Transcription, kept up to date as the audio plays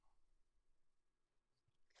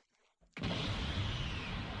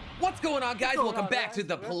What's going on, guys? Welcome back to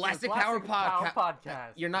the Plastic Power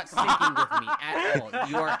Podcast. You're not syncing with me at all.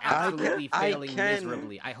 You are absolutely failing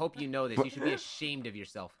miserably. I hope you know this. You should be ashamed of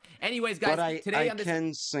yourself. Anyways, guys, today on this... I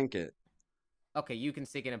can sync it. Okay, you can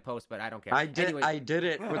sync it in post, but I don't care. I did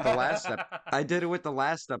it with the last I did it with the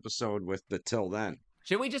last episode with the till then.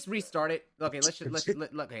 Should we just restart it? Okay, let's just Keep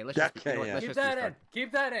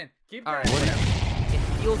that in. All right, whatever. It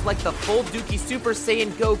feels like the full Dookie Super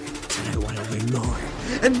Saiyan Goku. And I want to win more.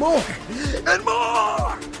 And more. And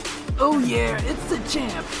more. Oh yeah, it's the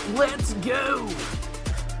champ. Let's go.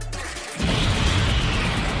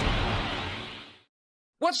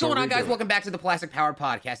 What's going on, guys? Welcome back to the Plastic Power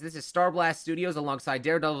Podcast. This is Star Blast Studios alongside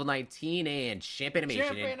Daredevil 19 and Champ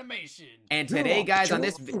Animation. And today, guys, on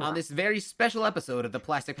this very special episode of the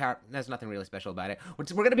Plastic Power, there's nothing really special about it. We're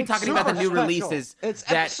going to be talking about the new releases. It's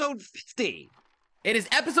episode 50. It is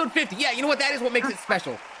episode 50. Yeah, you know what? That is what makes it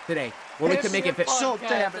special today. Well, we can make it fit. So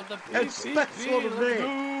damn it. It's special to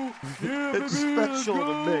me. It's special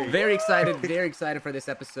to me. Very excited for this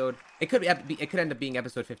episode. It could end up being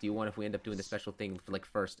episode 51 if we end up doing the special thing for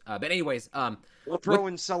first. But anyways, we'll throw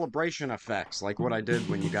in celebration effects like what I did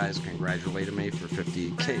when you guys congratulated me for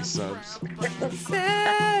 50k subs.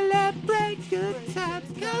 Celebrate good times.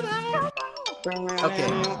 Come on.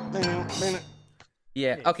 Okay.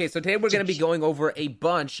 Yeah, okay, so today we're going to be going over a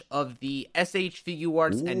bunch of the SH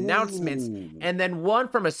Figuarts announcements, and then one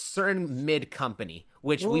from a certain mid company,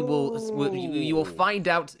 which you will find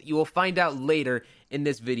out later in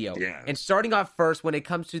this video. Yeah. And starting off first, when it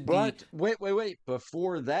comes to the... But, wait,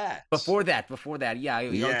 before that, yeah,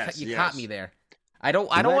 you caught me there. I don't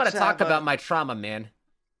want to talk about my trauma, man.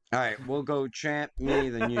 All right, we'll go Champ, me,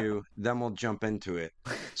 then you, then we'll jump into it.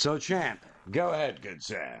 So Champ, go ahead, good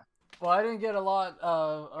sir. Well, I didn't get a lot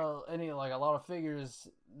of figures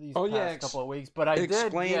these past couple of weeks, but I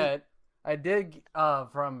did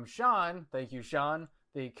from Sean. Thank you, Sean.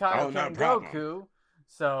 The Kaioken Goku.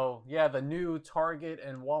 So yeah, the new Target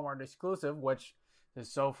and Walmart exclusive, which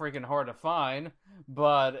is so freaking hard to find.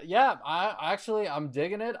 But yeah, I'm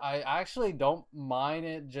digging it. I actually don't mind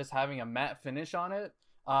it just having a matte finish on it.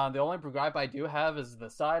 The only gripe I do have is the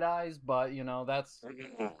side eyes, but that's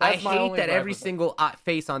I hate that every single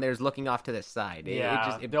face on there is looking off to the side.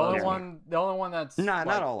 The only one that's not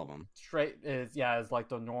all of them straight is like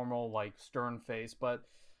the normal stern face, but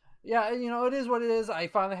yeah, it is what it is. I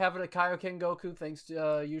finally have it at Kaioken Goku thanks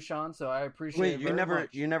to you, Sean, so I appreciate it.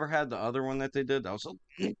 Wait, you never had the other one that they did? That was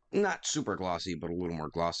not super glossy, but a little more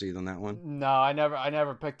glossy than that one. No, I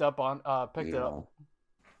never picked it up.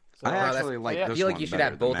 So, I actually like this one. I feel like you should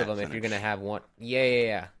have both of them if you're gonna have one.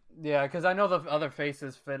 Yeah, because I know the other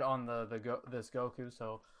faces fit on this Goku,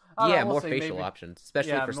 so more facial options,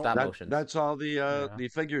 especially for stop motion. That's all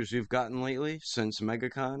the figures you've gotten lately since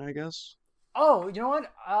MegaCon, I guess. Oh, you know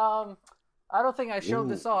what? I don't think I showed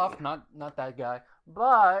this off. Not that guy,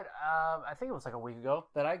 but I think it was like a week ago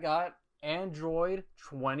that I got Android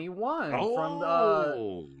 21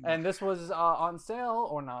 and this was on sale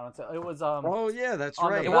or not on sale. It was that's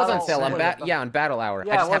right. It was on sale on Battle Hour.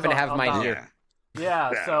 I just happen to have mine here.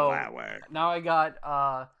 Yeah, so now I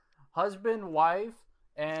got husband, wife,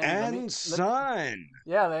 and son.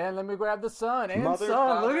 Let me grab the son and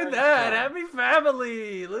son. Look at that. Happy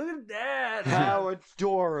family. Look at that. How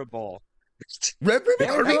adorable.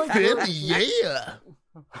 Representing family, yeah.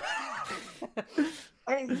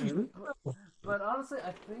 But honestly,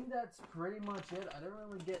 I think that's pretty much it. I didn't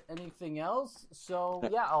really get anything else, so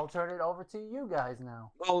yeah, I'll turn it over to you guys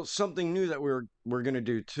now. Well, something new that we're gonna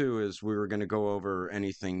do too is we were gonna go over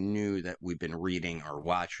anything new that we've been reading or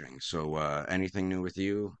watching. So, anything new with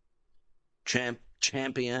you,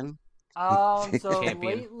 champion?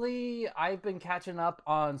 Lately I've been catching up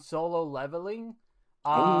on Solo Leveling.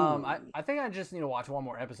 I think I just need to watch one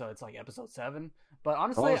more episode. It's like episode 7. But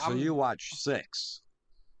honestly, you watch 6.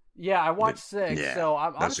 Yeah, I watched 6. Yeah, so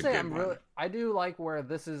I do like where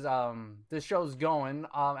this show's going.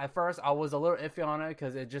 At first I was a little iffy on it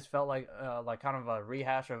because it just felt like kind of a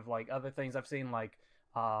rehash of other things I've seen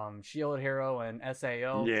Shield Hero and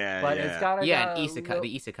SAO. It's got the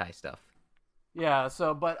isekai stuff. Yeah,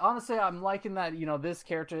 but honestly I'm liking that, this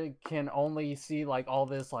character can only see all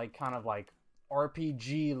this kind of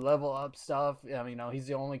RPG level up stuff. He's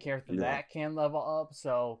the only character that can level up.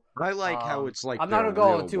 So I like how it's I'm not gonna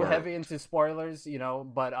go too heavy into spoilers,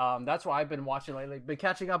 but that's what I've been watching lately. Been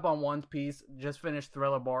catching up on One Piece. Just finished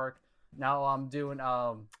Thriller Bark. Now I'm doing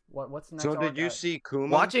what's the next? So did you see Kuma?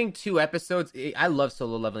 Watching 2 episodes, I love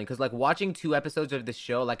Solo Leveling because watching 2 episodes of this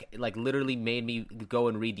show literally made me go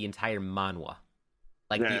and read the entire manhwa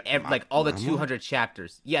Like like all the 200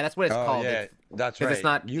 chapters. Yeah, that's what it's called. Yeah, that's right. It's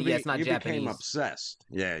not. It's not you Japanese. Became obsessed.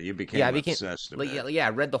 Yeah, you became obsessed. I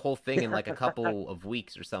read the whole thing in like a couple of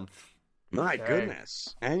weeks or something. My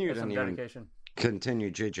goodness, and you didn't even continue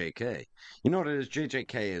JJK. You know what it is?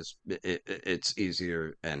 JJK is it's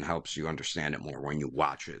easier and helps you understand it more when you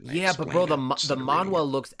watch it. Yeah, but bro, the manhwa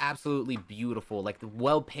looks absolutely beautiful. Like it's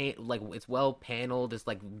well paneled. It's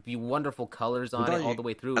like wonderful colors on it all the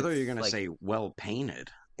way through. I thought you were gonna say well painted.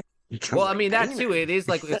 Well, I mean that too. It is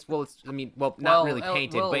like not really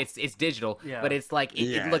painted, but it's digital. Yeah. But it's like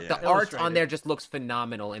the art on there just looks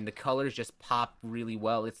phenomenal, and the colors just pop really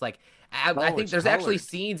well. It's like I think there's actually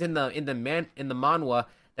scenes in the manhwa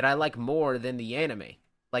that I like more than the anime,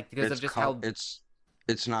 like because of just how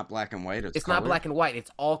it's not black and white. It's not black and white.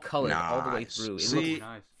 It's all colored all the way through. It looks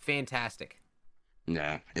fantastic.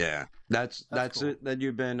 Yeah. That's cool. It that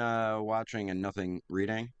you've been watching and nothing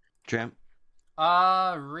reading, champ.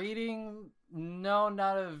 Reading, no,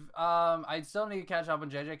 not of. I still need to catch up on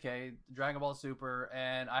JJK, Dragon Ball Super,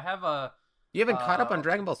 and I have a. You haven't caught up on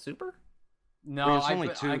Dragon Ball Super? No, I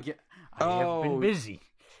have been busy.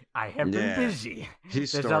 I have been busy.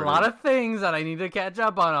 There's a lot of things that I need to catch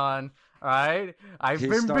up on. All right, I've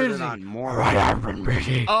been busy. I've been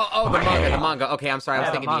busy. Oh, the manga. Okay, I'm sorry. I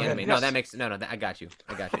was thinking the anime. Yes. No, that makes no. I got you.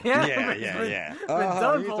 Yeah. It's been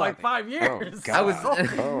done for like 5 years.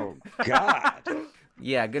 Oh God.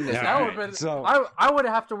 Yeah, goodness. That would have been. I would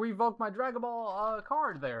have to revoke my Dragon Ball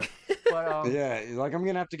card there. But like I'm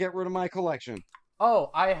gonna have to get rid of my collection.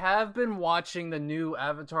 Oh, I have been watching the new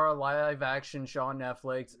Avatar live action show on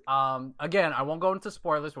Netflix. Again, I won't go into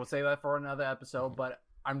spoilers. We'll save that for another episode. But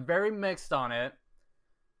I'm very mixed on it.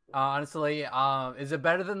 Honestly, is it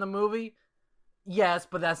better than the movie? Yes,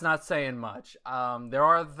 but that's not saying much. There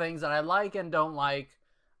are things that I like and don't like.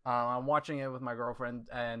 I'm watching it with my girlfriend,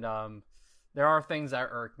 and there are things that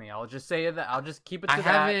irk me. I'll just say that. I'll just keep it to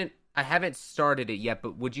that. I haven't started it yet,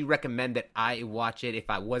 but would you recommend that I watch it if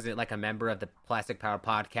I wasn't like a member of the Plastic Power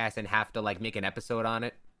podcast and have to like make an episode on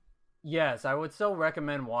it? Yes, I would still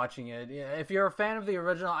recommend watching it. If you're a fan of the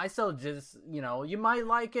original, I still just, you might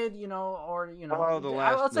like it, or,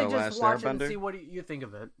 I'll say just watch it and see what you think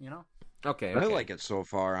of it, Okay. I like it so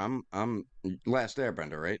far. I'm Last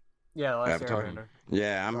Airbender, right? Yeah, Last Airbender.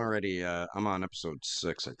 Yeah, I'm already, I'm on episode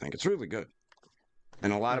 6, I think. It's really good.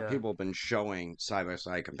 And a lot of people have been showing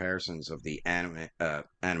side-by-side comparisons of the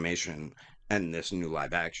animation and this new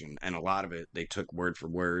live action. And a lot of it, they took word for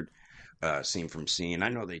word, scene from scene. I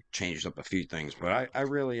know they changed up a few things, but I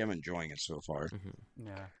really am enjoying it so far. Mm-hmm.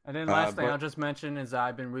 Yeah. And then last thing I'll just mention is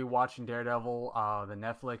I've been rewatching Daredevil, the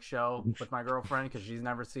Netflix show, with my girlfriend because she's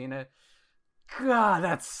never seen it. God,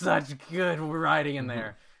 that's such good writing in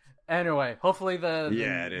there. Anyway, hopefully the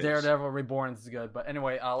Daredevil Reborn is good. But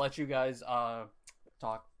anyway, I'll let you guys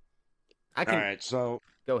talk. All right, so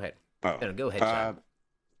go ahead. Go ahead, Sean.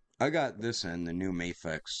 I got this in the new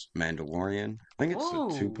Mafex Mandalorian. I think it's the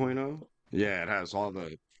 2.0. Yeah, it has all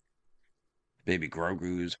the baby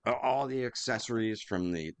Grogu's, all the accessories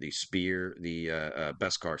from the spear, the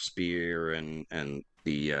Beskar spear, and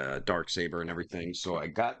the Darksaber and everything. So I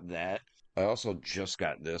got that. I also just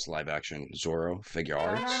got this live action Zorro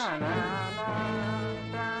Figuarts.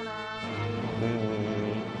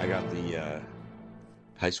 I got the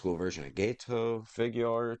high school version of Gato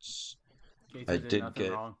Figuarts. I did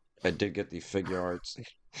get the Figuarts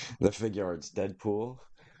Deadpool.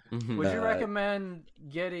 Would you recommend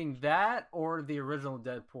getting that or the original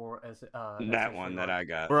Deadpool as that one that I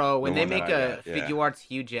got? Bro, when they make a Figuarts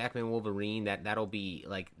Hugh Jackman Wolverine, that'll be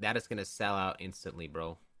like that is gonna sell out instantly,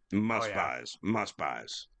 bro. Must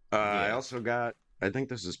buys. I also got, I think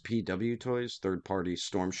this is PW Toys, third party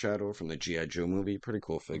Storm Shadow from the G.I. Joe movie. Pretty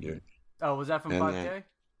cool figure. Oh, was that from 5K?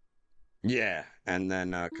 Yeah, and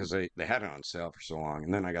then because they had it on sale for so long,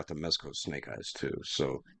 and then I got the Mezco Snake Eyes too.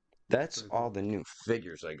 So that's all the new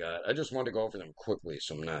figures I got. I just wanted to go over them quickly,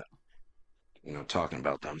 so I'm not, talking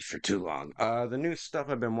about them for too long. The new stuff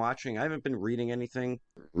I've been watching, I haven't been reading anything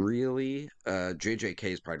really. JJK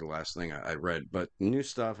is probably the last thing I read, but new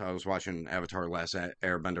stuff. I was watching Avatar: Last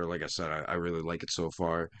Airbender. Like I said, I really like it so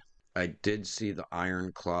far. I did see the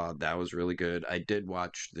Iron Claw. That was really good. I did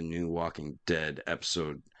watch the new Walking Dead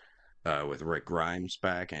episode with Rick Grimes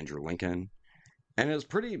back, Andrew Lincoln, and it was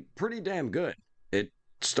pretty damn good. It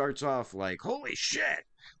starts off like, holy shit!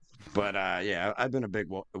 But yeah, I've been a big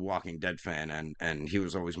Walking Dead fan, and he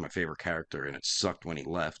was always my favorite character, and it sucked when he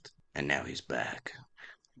left, and now he's back.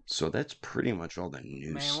 So that's pretty much all the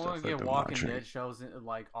new stuff I've been watching. Man, we'll get Walking Dead shows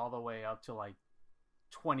like all the way up to like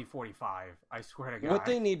 2045. I swear to God. What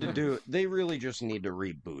they need to do, they really just need to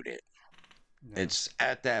reboot it. It's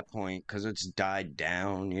at that point because it's died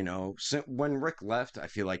down, you know. When Rick left, I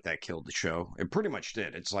feel like that killed the show. It pretty much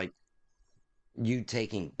did. It's like you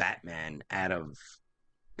taking Batman out of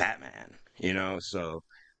Batman, you know. So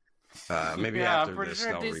maybe after I'm pretty this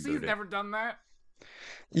sure they'll DC's reboot it. never done that.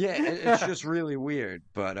 Yeah, it's just really weird.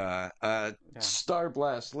 But Star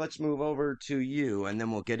Blast, let's move over to you, and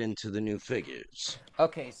then we'll get into the new figures.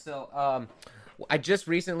 Okay, so I just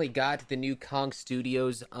recently got the new Kong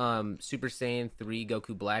Studios Super Saiyan 3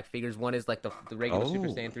 Goku Black figures. One is like the regular Super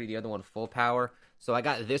Saiyan 3, the other one full power. So I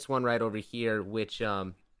got this one right over here, which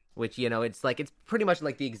you know, it's pretty much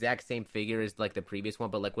like the exact same figure as like the previous one,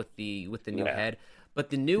 but like with the new head. But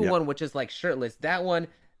the new one, which is like shirtless, that one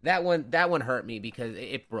hurt me because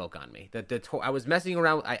it broke on me. I was messing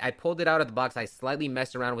around. I pulled it out of the box. I slightly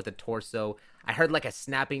messed around with the torso. I heard like a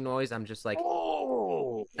snapping noise. I'm just like,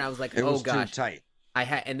 and I was like, it was gosh, too tight.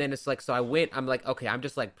 And then it's like, so I went. I'm like, okay, I'm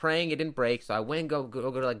just like praying it didn't break. So I went and go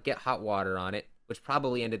like get hot water on it, which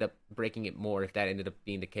probably ended up breaking it more if that ended up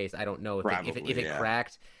being the case. I don't know if it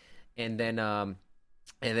cracked. And then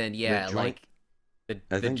yeah, like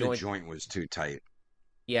the joint was too tight.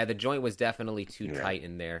 Yeah, the joint was definitely too tight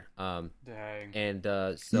in there. Dang. And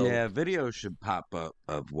so yeah, video should pop up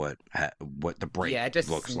of what the break it just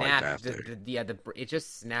looks snapped. like after. It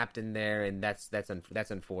just snapped in there, and that's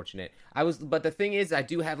unfortunate. But the thing is, I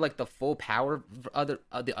do have like the full power the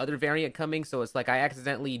other variant coming, so it's like I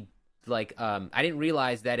accidentally like I didn't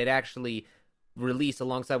realize that it actually released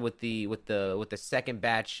alongside with the second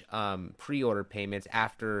batch pre-order payments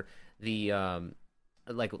after the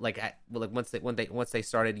once they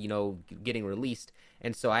started, you know, getting released.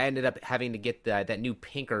 And so I ended up having to get that new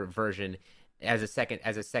pinker version as a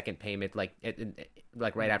second payment like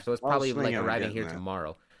right after. So it's probably like arriving here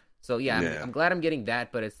tomorrow. So I'm glad I'm getting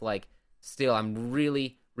that, but it's like still I'm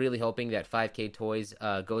really hoping that 5K Toys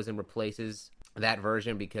goes and replaces that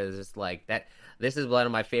version, because it's like that this is one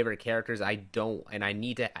of my favorite characters. I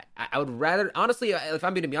would rather, honestly, if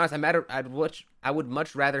I'm going to be honest, I would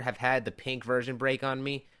much rather have had the pink version break on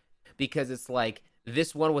me, because it's like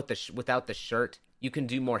this one without the shirt, you can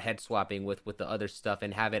do more head swapping with the other stuff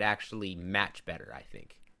and have it actually match better, I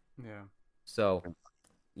think. Yeah. So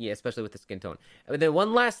yeah, especially with the skin tone. And then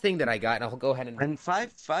one last thing that I got, and I'll go ahead and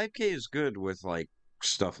 5K is good with like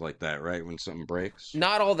stuff like that, right? When something breaks,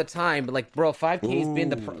 not all the time, but like, bro, 5K has been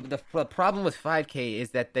the problem with 5K is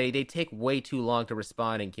that they take way too long to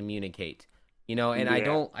respond and communicate, you know. And I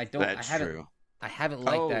haven't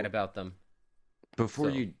liked that about them. Before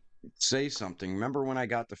you say something, remember when I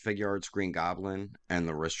got the Figuarts Green Goblin and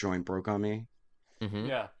the wrist joint broke on me? Mm-hmm.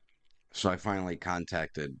 Yeah. So I finally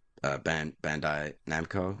contacted Bandai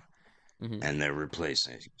Namco, and they're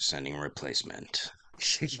sending replacement.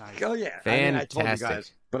 Nice. Oh yeah, fantastic. I told you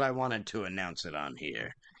guys, but I wanted to announce it on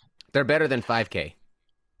here. They're better than 5K,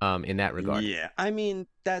 in that regard. Yeah, I mean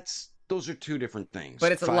those are two different things.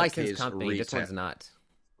 But it's a licensed company. This one's not.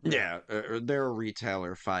 Yeah, they're a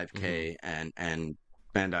retailer, 5K, and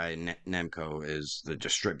Bandai Namco is the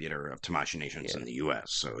distributor of Tamashii Nations in the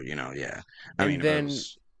U.S. So you know, I mean, then.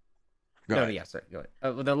 Go ahead.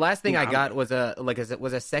 The last thing I got was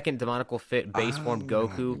a second Demonical Fit base form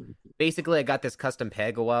Goku. Basically, I got this custom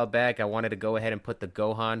peg a while back. I wanted to go ahead and put the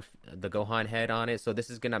Gohan head on it. So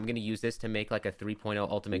I'm gonna use this to make like a 3.0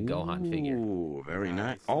 Ultimate Gohan figure. Ooh, very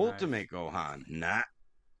nice. Ultimate Gohan, not.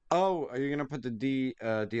 Oh, are you gonna put the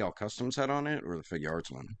DL Customs head on it or the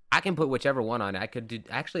Figuarts one? I can put whichever one on it. I could do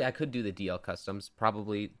the DL Customs.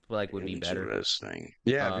 Probably would be better. Interesting.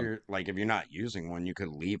 Yeah, if you're not using one, you could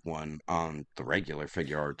leave one on the regular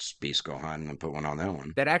Figuarts Beast Gohan and put one on that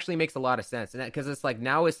one. That actually makes a lot of sense, and because it's like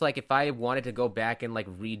now it's like if I wanted to go back and like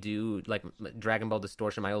redo like Dragon Ball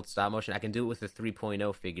Distortion, my old stop motion, I can do it with the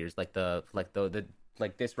 3.0 figures, like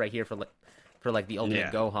this right here for the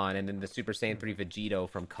Ultimate Gohan, and then the Super Saiyan 3 Vegito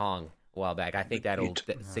from Kong a while back. I think that'll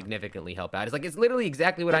significantly help out. It's literally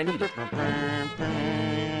exactly what I needed.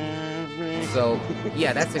 So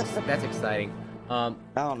yeah, that's exciting. I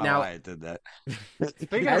don't know why I did that.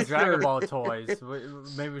 Speaking of Dragon Ball toys,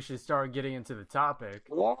 maybe we should start getting into the topic.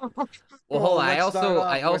 Well, hold on. I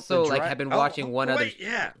also have been watching one other.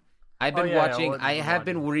 Yeah. I've been watching. I have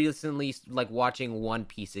been recently like watching One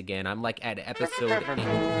Piece again. I'm like at episode 8.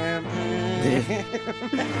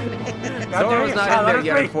 Zoro's not in there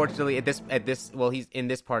yet, unfortunately. At this, well, he's in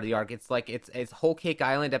this part of the arc. It's like it's Whole Cake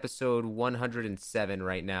Island episode 107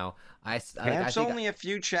 right now. That's only a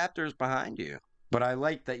few chapters behind you, but I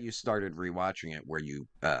like that you started rewatching it where you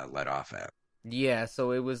let off at. Yeah,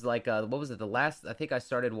 so it was like what was it? The last I think I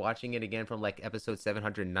started watching it again from like episode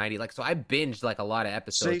 790. Like, so I binged like a lot of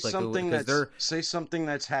episodes. Say something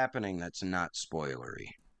that's happening that's not spoilery.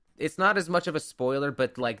 it's not as much of a spoiler,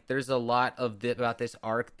 but like there's a lot of about this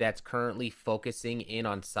arc that's currently focusing in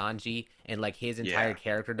on Sanji and like his entire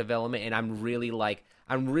character development, and I'm really liking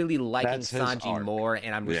Sanji more,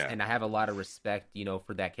 and and I have a lot of respect,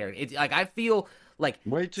 for that character. It's like I feel like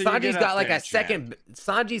Sanji's got like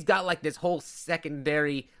Sanji's got like this whole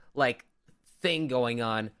secondary like thing going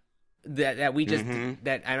on that we just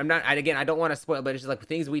that, and I'm not, I don't want to spoil, but it's just like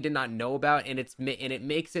things we did not know about, and it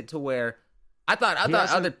makes it to where I thought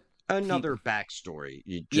another backstory.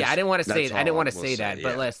 I didn't want to say that,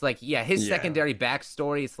 but let's like his secondary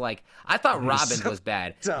backstory is like I thought Robin was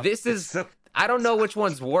bad. I don't know which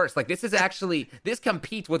one's worse. Like this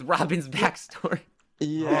competes with Robin's backstory.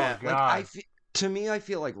 Yeah, like to me, I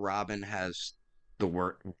feel like Robin has the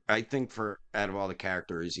work. I think out of all the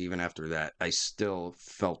characters, even after that, I still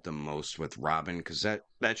felt the most with Robin because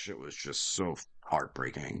that shit was just so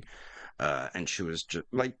heartbreaking. And she was just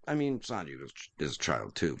like, I mean, Sanji is a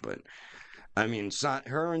child too, but I mean,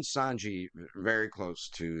 her and Sanji very close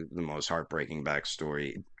to the most heartbreaking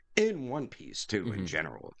backstory in One Piece too. In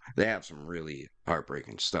general, they have some really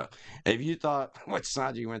heartbreaking stuff. If you thought what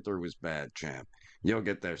Sanji went through was bad, champ, you'll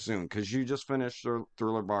get there soon because you just finished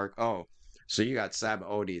Thriller Bark. Oh, so you got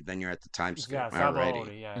Sabaody, then you're at the time skip. Yeah,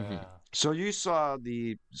 Sabaody, yeah. So you saw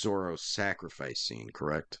the Zoro sacrifice scene,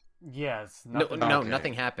 correct? Yes. Nothing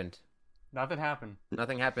happened. Nothing happened.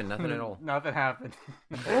 Nothing at all. Nothing happened.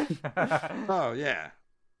 Oh, yeah.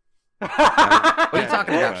 What are you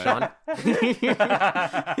talking about, Sean?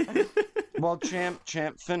 Well,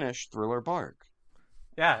 Champ finished Thriller Bark.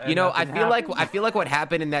 Yeah, I feel like what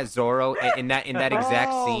happened in that Zoro in that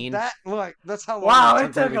exact scene. That's how long. Wow,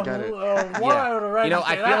 it took a while to register.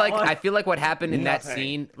 I feel like what happened in that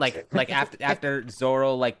scene, like after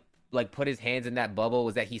Zoro like put his hands in that bubble,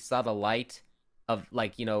 was that he saw the light of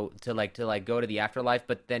to go to the afterlife,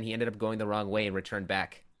 but then he ended up going the wrong way and returned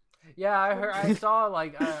back. Yeah, I saw I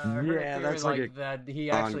heard that's like that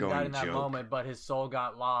he actually died in that moment, but his soul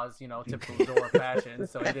got lost, typical Zoro fashion,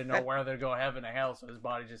 so he didn't know whether to go heaven or hell, so his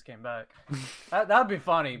body just came back. That'd be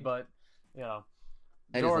funny, but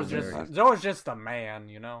Zoro's just a man,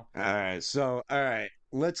 All right,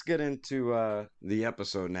 let's get into the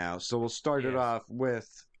episode now. So we'll start it off with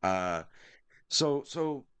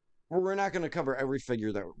so we're not going to cover every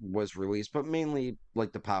figure that was released, but mainly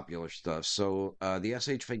like the popular stuff. So the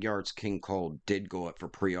SH Figuarts King Cold did go up for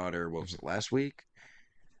pre-order. What was it, last week?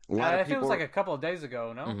 I think it was like a couple of days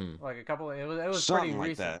ago. No, like a couple. It was pretty like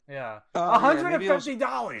recent. That. Yeah,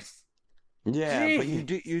 $150. Yeah, Jeez. but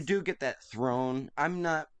you do get that throne. I'm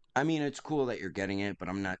not. I mean, it's cool that you're getting it, but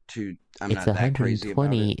I'm not It's not that crazy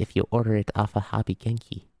about it. if you order it off of Hobby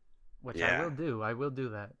Genki. Which I will do. I will do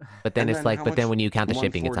that. But then when you count the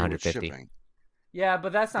shipping, it's 150. Yeah,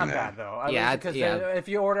 but that's not bad though. Because if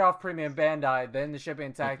you order off Premium Bandai, then the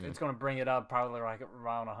shipping tax it's going to bring it up probably like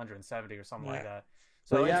around 170 or something like that.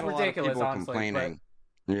 So it's ridiculous, honestly. But,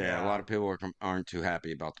 a lot of people aren't too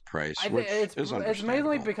happy about the price. It's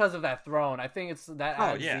mainly because of that throne. I think it's that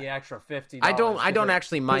adds the extra $50. I don't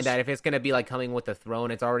actually mind that if it's gonna be like coming with the throne.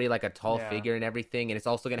 It's already like a tall figure and everything, and it's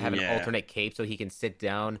also gonna have an alternate cape so he can sit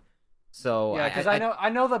down. So yeah, because I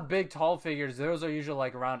know the big tall figures; those are usually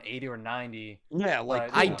like around 80 or 90.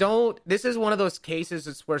 Yeah, This is one of those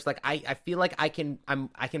cases where it's like I feel like I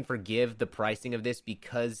can forgive the pricing of this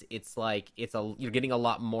because it's like you're getting a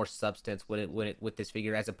lot more substance with this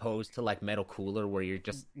figure as opposed to like Metal Cooler where you're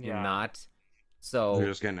not. So you're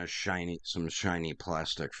just getting some shiny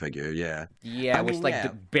plastic figure, which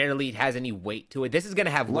barely has any weight to it. This is gonna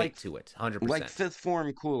have weight to it, 100%. Like Fifth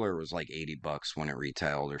Form Cooler was like $80 when it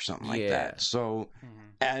retailed or something like that. So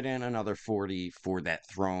add in another 40 for that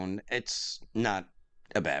throne. It's not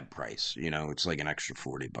a bad price, it's like an extra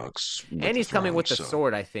 $40. And he's coming with the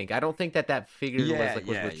sword, I think. I don't think that figure was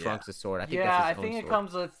with Trunks' sword. I think that's his own sword. It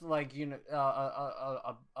comes with like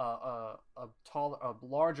a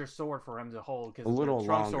larger sword for him to hold because the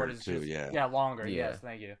trunk sword is too, longer. Yes,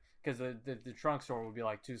 thank you. Because the trunk sword would be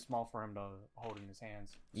like too small for him to hold in his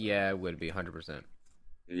hands. So. Yeah, it would be 100%.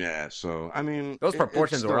 Yeah, so I mean, those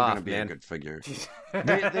proportions were off, man. A good figure.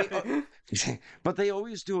 But they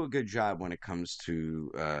always do a good job when it comes to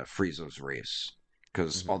Frieza's race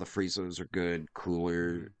because all the Friezas are good,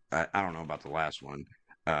 cooler. I don't know about the last one.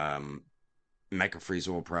 Mecha Frieza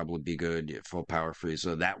will probably be good. Full Power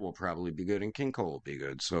Frieza that will probably be good, and King Cole will be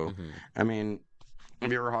good. So I mean, if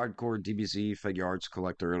you're a hardcore DBZ Figuarts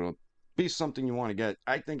collector, it'll be something you want to get.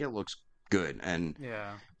 I think it looks good, and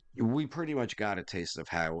we pretty much got a taste of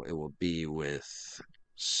how it will be with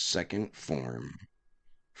second form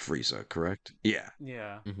Frieza, correct? Yeah.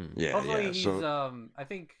 Yeah. Yeah. Hopefully he's I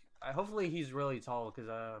think hopefully he's really tall because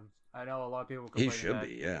I know a lot of people He should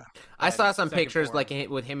be, yeah. I saw some pictures like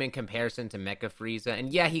with him in comparison to Mecha Frieza,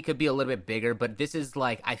 and yeah, he could be a little bit bigger, but this is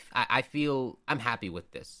like I feel I'm happy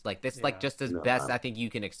with this. Like this, like just as best I think you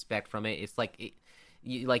can expect from it. It's like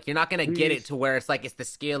you're not gonna get it to where it's like it's the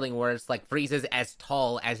scaling where it's like Frieza's as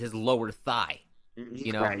tall as his lower thigh.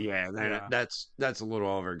 You know, that's a little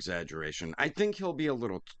over exaggeration. I think he'll be a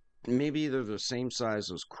little, maybe they're the same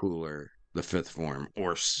size as Cooler, the fifth form,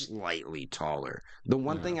 or slightly taller. The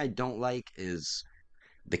one thing I don't like is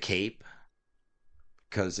the cape,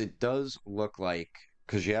 because it does look like,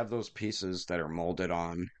 because you have those pieces that are molded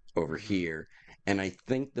on over here, and I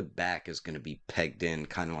think the back is going to be pegged in,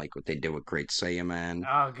 kind of like what they did with Great Saiyaman.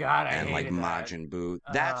 Oh God, and like Majin Buu.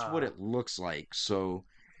 That's what it looks like. So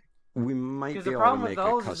we might be able to make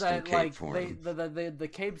a custom cape for him. The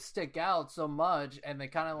capes stick out so much, and they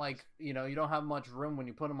kind of like, you don't have much room when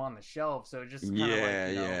you put them on the shelf. So it just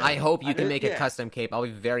I hope you can make a custom cape. I'll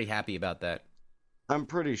be very happy about that. I'm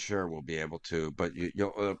pretty sure we'll be able to, but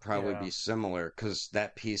it'll probably be similar because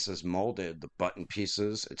that piece is molded. The button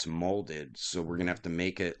pieces, it's molded, so we're gonna have to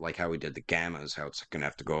make it like how we did the Gammas. How it's gonna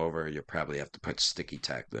have to go over. You'll probably have to put sticky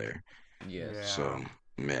tack there. Yes. Yeah. So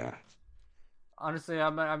yeah. Honestly,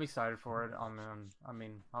 I'm excited for it. I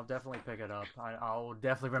mean, I'll definitely pick it up. I'll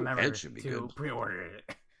definitely remember to pre-order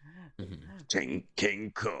it.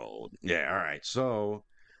 King Cold. Yeah. All right. So,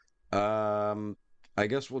 I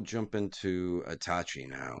guess we'll jump into Itachi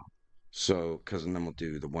now. So, and then we'll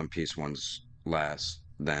do the One Piece ones last,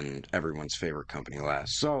 then everyone's favorite company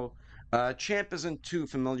last. So, Champ isn't too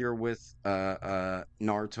familiar with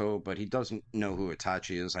Naruto, but he doesn't know who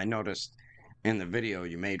Itachi is. I noticed in the video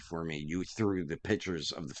you made for me, you threw the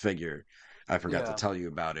pictures of the figure. I forgot to tell you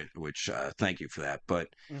about it, which thank you for that. But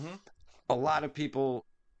a lot of people,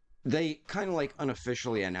 they kind of like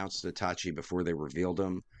unofficially announced Itachi before they revealed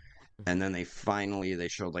him. And then they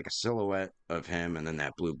showed like a silhouette of him and then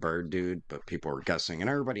that blue bird dude, but people were guessing.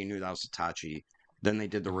 And everybody knew that was Itachi. Then they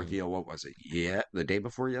did the reveal, what was it? Yeah, the day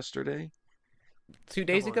before yesterday? 2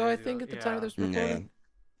 days ago, I think, at the time of this recording. Yeah.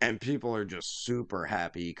 And people are just super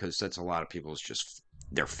happy because that's a lot of people's just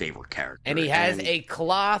their favorite character. And he has a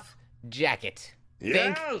cloth jacket.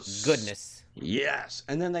 Thank goodness. Yes.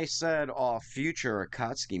 And then they said all future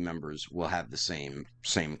Akatsuki members will have the same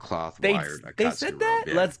cloth wired Akatsuki They said that? robe.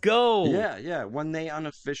 Yeah. Let's go. Yeah. When they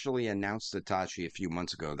unofficially announced Itachi a few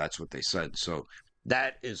months ago, that's what they said. So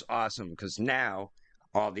that is awesome because now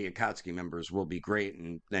all the Akatsuki members will be great,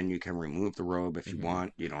 and then you can remove the robe if you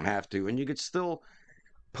want. You don't have to. And you could still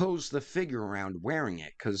pose the figure around wearing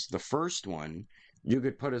it, because the first one you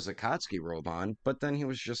could put his Akatsuki robe on, but then he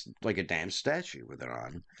was just like a damn statue with it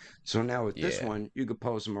on. So now with this one, you could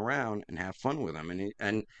pose him around and have fun with him,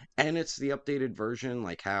 and it's the updated version,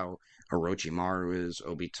 like how Orochimaru is,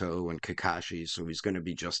 Obito, and Kakashi. So he's going to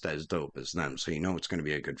be just as dope as them. So it's going to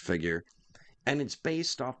be a good figure, and it's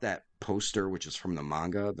based off that poster, which is from the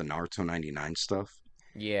manga, the Naruto 99 stuff.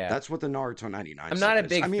 Yeah. That's what the Naruto 99 I'm not a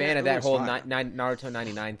big fan of that whole Naruto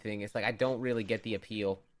 99 thing. It's like, I don't really get the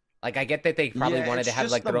appeal. Like, I get that they probably wanted to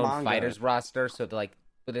have like their own fighters roster, so like,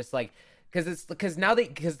 but it's like, because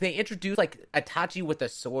they introduced like Itachi with a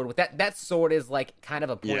sword. With that sword is like kind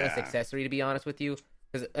of a pointless accessory, to be honest with you.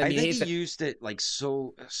 Because I think he used it like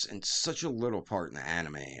in such a little part in the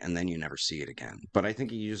anime, and then you never see it again. But I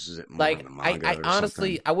think he uses it more in the manga. I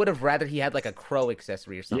honestly, I would have rather he had like a crow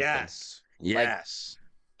accessory or something. Yes.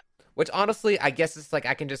 Which honestly, I guess it's like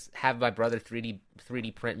I can just have my brother 3D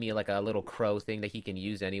print me like a little crow thing that he can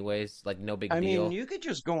use anyways. Like, no big deal. I mean, you could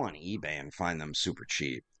just go on eBay and find them super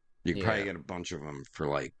cheap. You could probably get a bunch of them for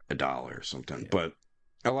like $1 or something. Yeah. But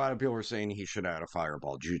a lot of people are saying he should add a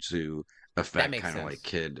fireball jutsu effect, kind of like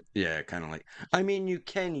Kid. Yeah, kind of like. I mean, you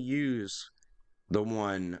can use the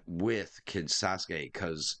one with Kid Sasuke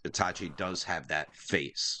because Itachi does have that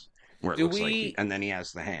face where it looks like, and then he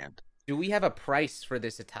has the hand. Do we have a price for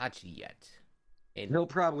this Itachi yet? He'll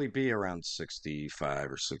probably be around $65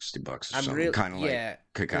 or $60 or something. Kind of like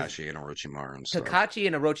Kakashi and Orochimaru and stuff. Kakashi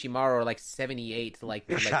and Orochimaru are like 78 to like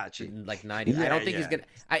 90. Yeah, I don't think he's gonna.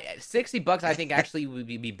 $60 I think actually would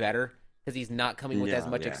be better because he's not coming with as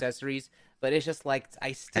much accessories. But it's just like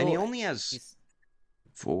and he only has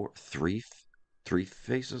three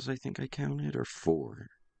faces. I think I counted, or 4.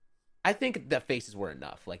 I think the faces were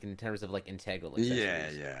enough, like in terms of like integral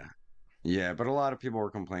accessories. Yeah, but a lot of people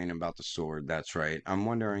were complaining about the sword. That's right. I'm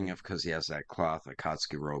wondering if because he has that cloth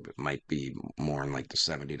Akatsuki robe, it might be more in like the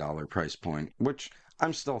 $70 price point, which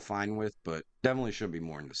I'm still fine with, but definitely should be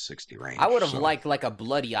more in the 60 range. I would have liked like a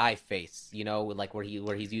bloody eye face, like where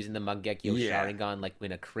he's using the Mangekyo Sharingan like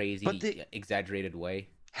in a crazy, exaggerated way.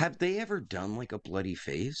 Have they ever done like a bloody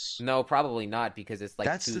face? No, probably not, because it's like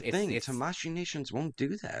that's the thing. Tamashii Nations won't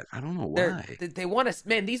do that. I don't know why. They want us,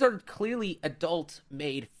 man. These are clearly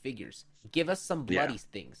adult-made figures. Give us some bloody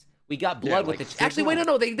things. We got blood with the. Actually, wait,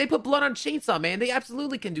 no. They put blood on Chainsaw Man. They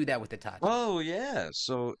absolutely can do that with Itachi. Oh yeah,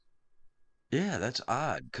 so yeah, that's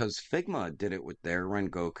odd because Figma did it with their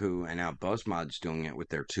Rengoku, and now Buzzmod's doing it with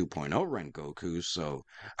their 2.0 Rengoku. So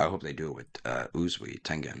I hope they do it with Uzui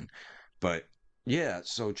Tengen. But yeah,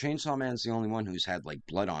 so Chainsaw Man's the only one who's had like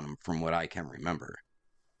blood on him, from what I can remember.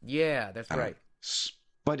 Yeah, that's right.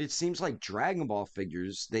 But it seems like Dragon Ball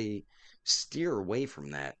figures, they steer away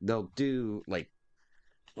from that. They'll do like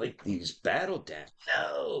these battle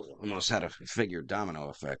almost had a figure domino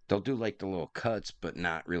effect. They'll do like the little cuts, but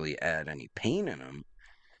not really add any pain in them.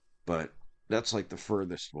 But that's like the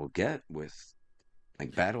furthest we'll get with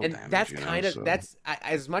like battle damage. And that's kind of that's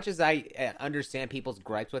as much as I understand people's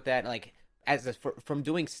gripes with that. Like from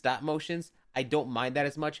doing stop motions, I don't mind that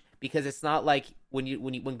as much, because it's not like when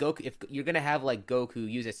Goku, if you're gonna have like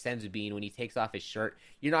Goku use a senzu bean when he takes off his shirt,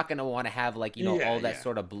 you're not gonna want to have like all that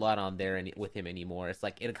sort of blood on there with him anymore. It's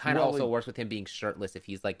like it kind of also works with him being shirtless if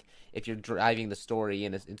you're driving the story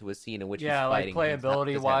into a scene in which he's fighting. Like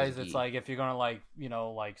playability wise, it's like if you're gonna like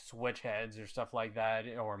switch heads or stuff like that,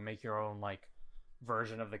 or make your own like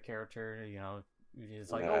version of the character,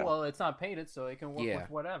 it's like it's not painted, so it can work with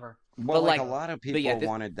whatever. Well, like a lot of people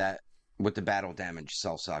wanted that with the battle damage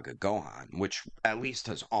Cell Saga Gohan, which at least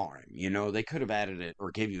has arm, they could have added it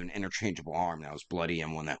or gave you an interchangeable arm that was bloody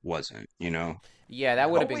and one that wasn't, Yeah,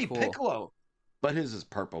 that would have been cool. Piccolo, but his is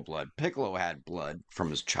purple blood. Piccolo had blood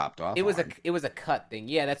from his chopped off. It was a cut thing.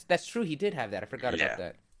 Yeah, that's true. He did have that. I forgot about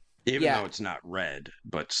that. Even though it's not red,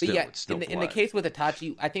 but still, it's still in the case with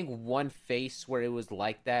Itachi, I think one face where it was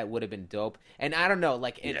like that would have been dope. And I don't know,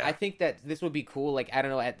 I think that this would be cool. Like, I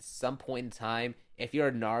don't know, at some point in time, if you're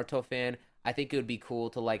a Naruto fan, I think it would be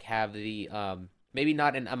cool to like have the maybe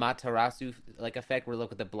not an Amaterasu like effect where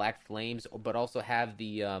look with the black flames, but also have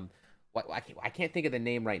the I can't think of the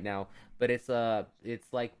name right now, but it's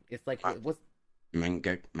like what's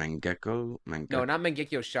Mangekyo? No, not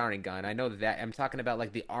Mangekyo Sharingan. I know that. I'm talking about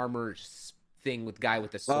like the armor thing with guy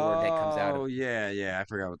with the sword that comes out of. Oh, yeah. I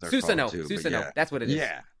forgot what they're Susanoo. called too. Susanoo. That's what it is.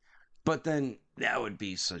 Yeah. But then that would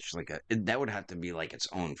be such like that would have to be like its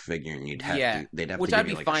own figure, and they'd have which to I'd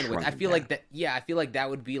be fine with. I feel like that. Yeah, I feel like that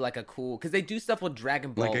would be like a cool, because they do stuff with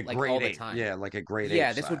Dragon Ball like all the time. Yeah, like a grade 8.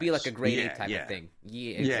 Yeah, this would be like a grade 8 type of thing.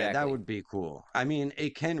 Yeah, exactly. Yeah, that would be cool. I mean,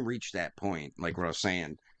 it can reach that point, like what I was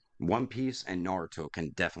saying. One Piece and Naruto can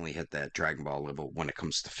definitely hit that Dragon Ball level when it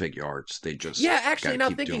comes to figure arts. They just actually,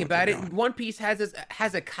 now thinking about it, One Piece has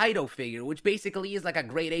a Kaido figure, which basically is like a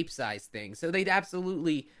grade 8 size thing. So they'd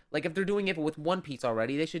absolutely, like, if they're doing it with One Piece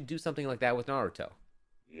already, they should do something like that with Naruto.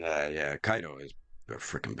 Yeah, Kaido is a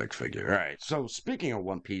freaking big figure. All right, so speaking of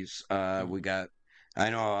One Piece, we got,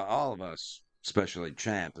 I know all of us, especially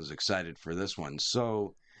Champ, is excited for this one.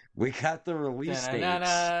 So we got the release dates.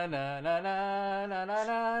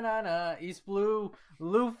 East Blue,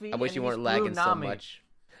 Luffy. I wish you weren't East lagging Blue, so Nami. much.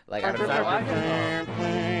 Like, I don't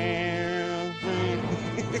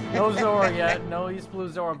know. No Zora yet, no East Blue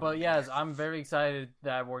Zora, but yes, I'm very excited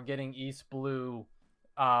that we're getting East Blue,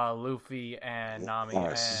 Luffy and Nami.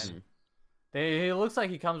 And he looks like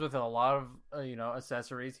he comes with a lot of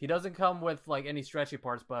accessories. He doesn't come with like any stretchy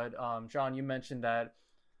parts, but John, you mentioned that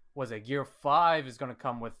Gear 5 is going to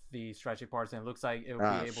come with the stretchy parts, and it looks like it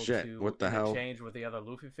will be able to change with the other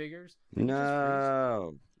Luffy figures.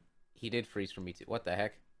 No. He did freeze for me too. What the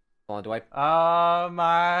heck? Hold on, do I? Oh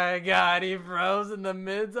my god, he froze in the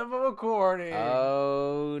midst of a recording.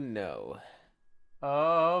 Oh no.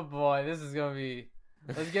 Oh boy, this is going to be...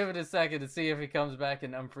 Let's give it a second to see if he comes back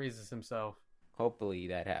and unfreezes himself. Hopefully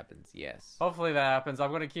that happens, yes. Hopefully that happens. I'm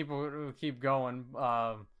going to keep going.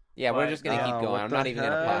 Yeah, we're just going to keep going. I'm not even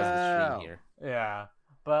going to pause the stream here. Yeah.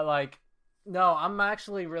 But, like, no, I'm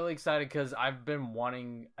actually really excited because I've been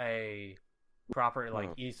wanting a proper, like,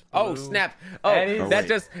 East Blue. Oh, snap.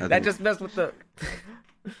 That just messed with the...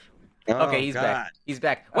 Okay, he's back. He's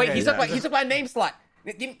back. Wait, he took my name slot.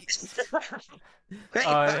 Turn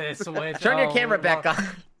your camera back on.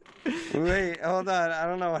 Wait, hold on. I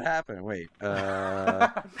don't know what happened. Wait.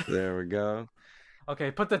 There we go.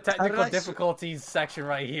 Okay, put the technical difficulties section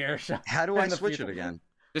right here. How do I switch it again?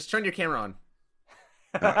 Just turn your camera on.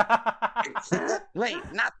 Wait,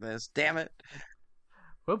 not this. Damn it.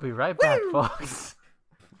 We'll be right back, folks.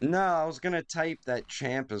 No, I was going to type that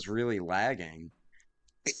Champ is really lagging.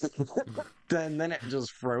 then it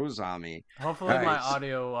just froze on me. Hopefully my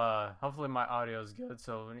audio is good,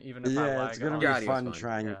 so even if I lag, it's gonna be fun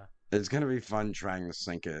trying It's gonna be fun trying to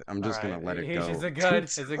sync it. I'm just gonna let it go. Is it good?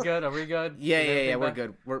 Is it good? Are we good? Yeah. We're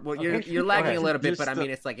good. You're lagging a little bit, but I mean,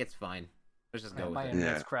 it's fine. Let's just go with it.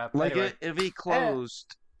 Yeah. Crap. Like if he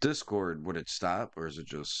closed Discord, would it stop, or is it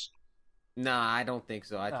just? No, I don't think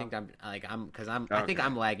so. I think I think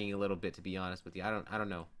I'm lagging a little bit, to be honest with you. I don't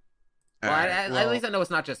know. Well, at least I know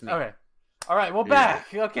it's not just me. Okay. All right, we're back.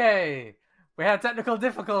 Okay. We had technical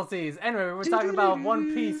difficulties. Anyway, we're talking about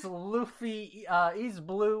One Piece, Luffy, East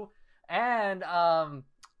Blue, and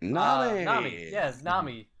Nami. Yes,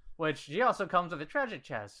 Nami. Which she also comes with a treasure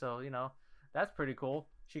chest, so that's pretty cool.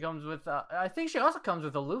 She comes with, I think she also comes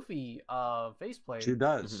with a Luffy faceplate. She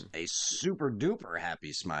does. A super duper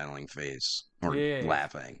happy smiling face. Or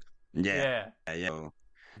laughing. Yeah. So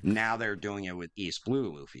now they're doing it with East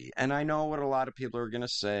Blue Luffy. And I know what a lot of people are going to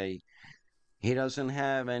say. He doesn't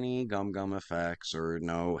have any gum effects or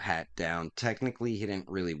no hat down. Technically, he didn't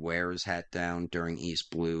really wear his hat down during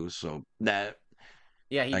East Blue, so that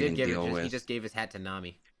he just gave his hat to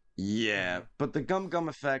Nami. Yeah, but the gum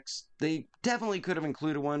effects, they definitely could have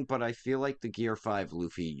included one, but I feel like the Gear 5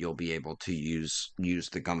 Luffy, you'll be able to use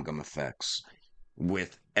the gum effects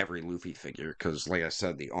with every Luffy figure, because like I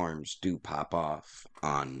said, the arms do pop off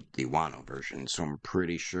on the Wano version, so I'm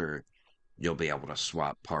pretty sure you'll be able to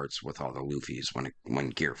swap parts with all the Luffys when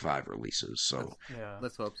Gear 5 releases. So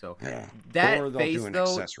let's hope so. Yeah. That face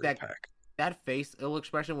though, that face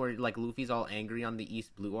expression where like Luffy's all angry on the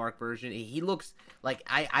East Blue arc version, he looks like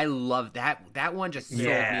I love that. That one just sold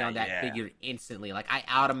me on that figure instantly. Like I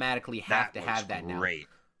automatically have to have that now.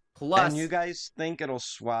 Plus, and you guys think it'll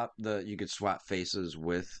swap you could swap faces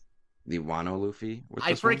with the Wano Luffy?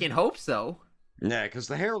 I freaking hope so. Yeah, because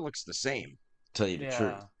the hair looks the same. To tell you the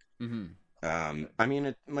truth. Mm-hmm. I mean,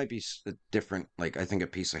 it might be a different, like, I think a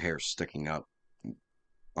piece of hair sticking up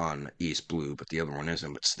on East Blue, but the other one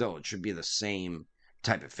isn't. But still, it should be the same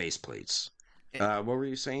type of faceplates. What were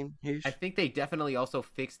you saying, Heish? I think they definitely also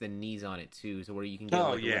fixed the knees on it, too, so where you can get a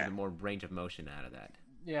little bit more range of motion out of that.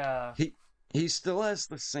 Yeah. He still has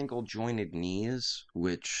the single-jointed knees,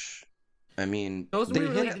 which... I mean, those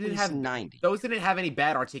didn't have 90. Those didn't have any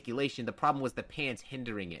bad articulation. The problem was the pants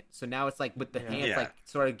hindering it. So now it's like with the hands like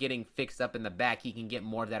sort of getting fixed up in the back, he can get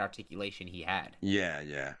more of that articulation he had.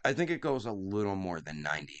 Yeah. I think it goes a little more than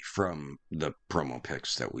 90 from the promo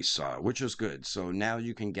pics that we saw, which is good. So now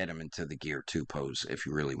you can get him into the Gear 2 pose if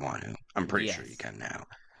you really want to. I'm pretty sure you can now.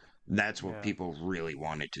 That's what people really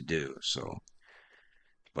wanted to do. So,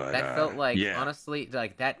 but that felt like honestly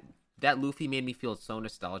like that Luffy made me feel so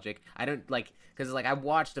nostalgic. I don't like because like I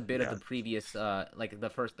watched a bit of the previous like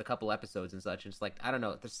the couple episodes and such, and it's like I don't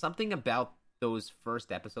know. There's something about those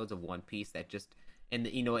first episodes of One Piece that just in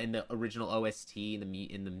the original OST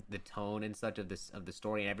in the tone and such of the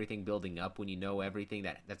story and everything building up when you know everything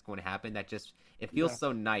that's going to happen. That just it feels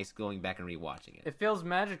so nice going back and rewatching it. It feels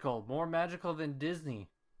magical, more magical than Disney.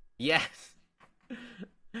 Yes.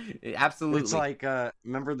 Absolutely. It's like,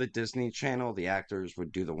 remember the Disney Channel? The actors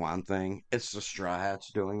would do the one thing. It's the Straw Hats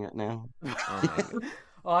doing it now.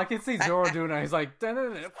 Oh, I can see Zoro doing it. He's like, with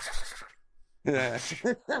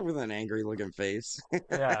an angry looking face.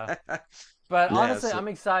 Yeah. But honestly, I'm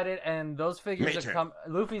excited, and those figures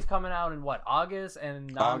Luffy's coming out in August,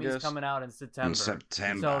 and Nami's coming out in September.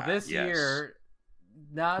 So this year,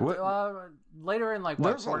 not later in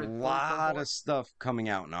there's a lot of stuff coming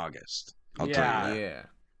out in August. I'll tell you that. Yeah.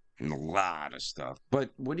 A lot of stuff.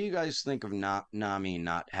 But what do you guys think of Nami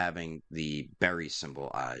not having the berry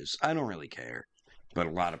symbol eyes? I don't really care, but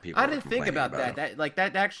a lot of people. I didn't think about that.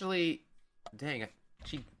 That actually, dang,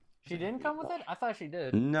 she didn't come with it? I thought she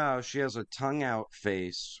did. No, she has a tongue out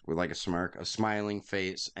face with like a smirk, a smiling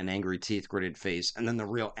face, an angry teeth gritted face, and then the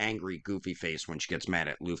real angry goofy face when she gets mad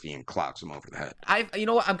at Luffy and clocks him over the head. You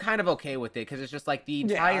know what? I'm kind of okay with it because it's just like the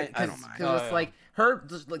entire. I don't mind. Because it's like her,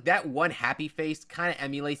 just like that one happy face kind of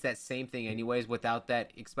emulates that same thing, anyways, without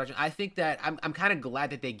that expression. I think that I'm kind of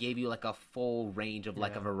glad that they gave you like a full range of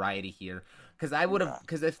like a variety here. Because I would have,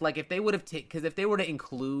 because if they would have, because if they were to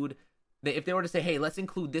include. If they were to say, "Hey, let's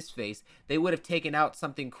include this face," they would have taken out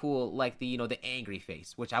something cool like the the angry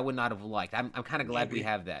face, which I would not have liked. I'm kind of glad we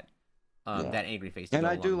have that that angry face. And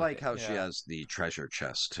I do like how she has the treasure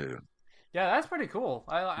chest too. Yeah, that's pretty cool.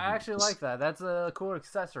 I actually like that. That's a cool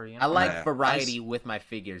accessory. I like variety with my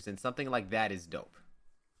figures, and something like that is dope.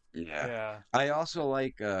 Yeah. I also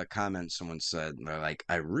like a comment someone said. They're like,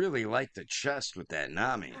 "I really like the chest with that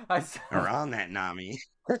Nami or on that Nami."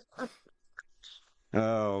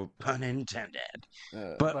 Oh, pun intended.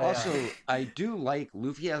 But also, I do like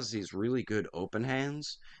Luffy has these really good open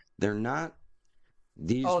hands. They're not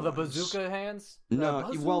These the ones. bazooka hands? No,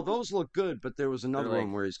 bazooka? well, those look good, but there was another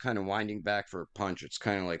one where he's kind of winding back for a punch. It's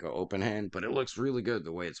kind of like an open hand, but it looks really good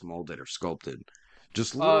the way it's molded or sculpted.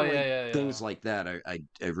 Just little things like that I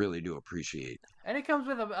really do appreciate. And it comes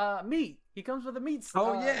with a meat. He comes with a meat.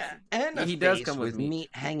 And he does come with meat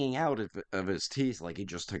hanging out of his teeth, like he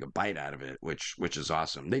just took a bite out of it, which is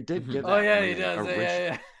awesome. They did get that. Oh yeah, he does.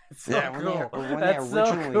 Yeah. It's so cool.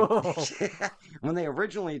 When they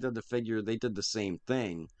originally did the figure, they did the same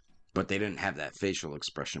thing, but they didn't have that facial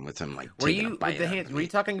expression with him. Like, were you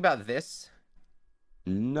talking about this?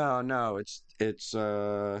 No, it's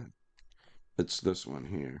this one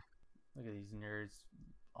here. Look at these nerds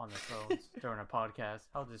on their phones during a podcast.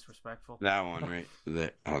 How disrespectful. That one, right?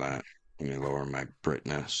 Hold on. Let me lower my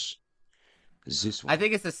brightness. Is this one? I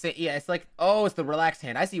think it's the same. Yeah, it's like, it's the relaxed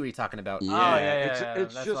hand. I see what you're talking about. Yeah,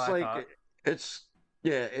 it's just like it's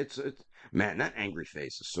man, that angry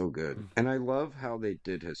face is so good, and I love how they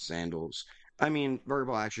did his sandals. I mean,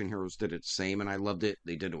 Verbal Action Heroes did it same, and I loved it.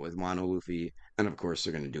 They did it with Mono Luffy, and of course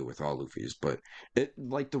they're going to do it with all Luffys. But it,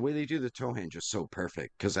 like the way they do the toe hand, just so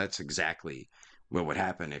perfect, because that's exactly what would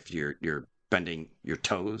happen if you're bending your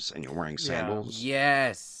toes and you're wearing sandals.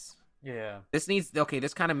 Yes. Yeah. This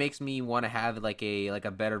kind of makes me want to have like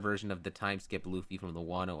a better version of the time skip Luffy from the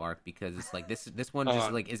Wano arc, because it's like this one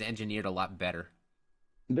just like is engineered a lot better.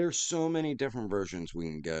 There's so many different versions we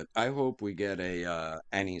can get. I hope we get a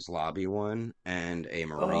Enies Lobby one and a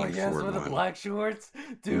Marine Ford with one. The black shorts,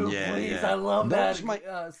 dude. Please, I love that.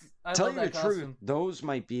 Tell you the truth, those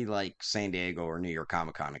might be like San Diego or New York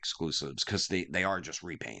Comic Con exclusives, because they are just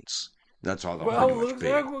repaints. That's all. Looks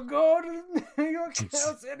like we're going to New York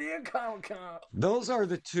San Diego Comic Con. Those are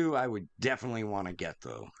the two I would definitely want to get,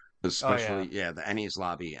 though. Especially, the Enies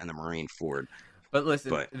Lobby and the Marine Ford. But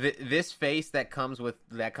listen, this face that comes with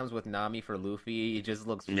Nami for Luffy, it just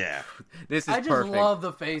looks. Yeah, this is. I just perfect. love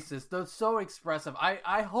the faces. They're so expressive.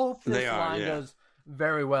 I hope this line does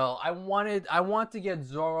very well. I want to get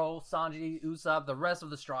Zoro, Sanji, Usopp, the rest of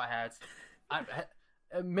the Straw Hats.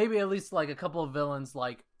 Maybe at least like a couple of villains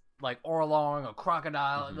like Orlong or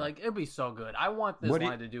Crocodile. Mm-hmm. Like, it'd be so good. I want this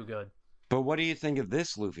line to do good. But what do you think of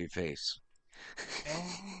this Luffy face?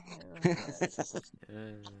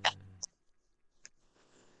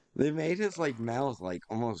 They made his like mouth like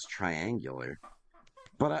almost triangular,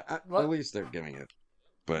 but at least they're giving it.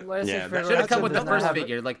 But that should have come with the first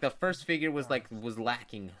figure. Like the first figure was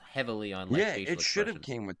lacking heavily on facial it should have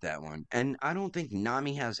came with that one. And I don't think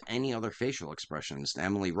Nami has any other facial expressions. The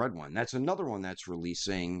Emily Rudd one. That's another one that's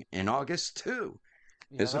releasing in August too.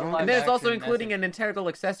 And there's also including an integral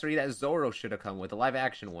accessory that Zoro should have come with, a live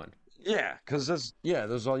action one. Yeah, because that's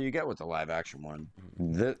all you get with the live action one.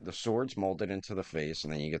 The sword's molded into the face,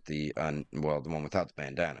 and then you get the one without the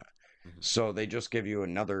bandana. Mm-hmm. So they just give you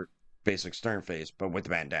another basic stern face, but with the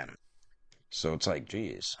bandana. So it's like,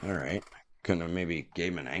 geez, all right. Couldn't have maybe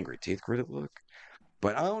gave him an angry teeth gritted look.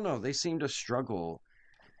 But I don't know. They seem to struggle.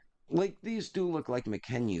 Like, these do look like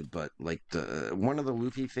McKenyu, but like one of the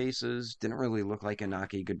Luffy faces didn't really look like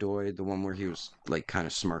Inaki Godoy. The one where he was like kind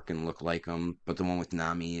of smirking looked like him, but the one with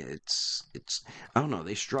Nami, it's I don't know.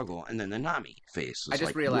 They struggle, and then the Nami face. I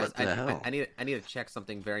just realized I need to check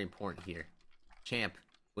something very important here. Champ,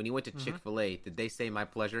 when you went to Chick-fil-A, did they say "my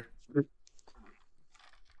pleasure"?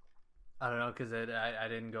 I don't know, because I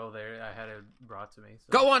didn't go there. I had it brought to me. So.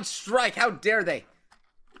 Go on strike! How dare they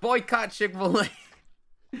boycott Chick-fil-A?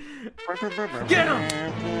 Get him!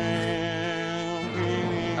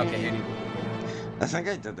 Okay, anyway. I think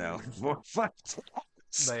I did that before. But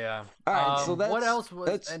yeah. All right. So what else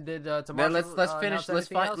was? And did tomorrow? Let's finish. I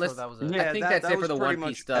think that's it for the One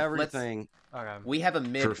Piece stuff. Everything. Okay. We have a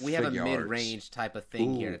mid-range type of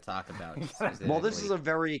thing here to talk about. Well, this is a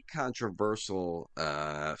very controversial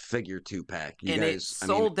figure 2-pack. It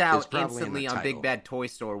sold out instantly on Big Bad Toy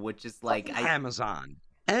Store, which is like Amazon.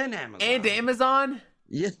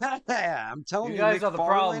 Yeah, I'm telling you, you guys are the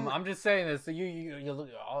problem. I'm just saying this. So you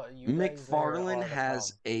McFarlane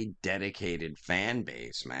has a dedicated fan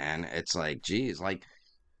base, man. It's like, geez, like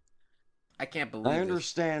I can't believe. I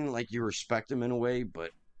understand, like you respect him in a way,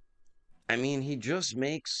 but I mean, he just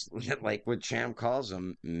makes like what Champ calls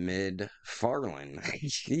him mid-Farlane.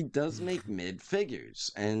 He does make mid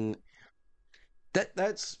figures, and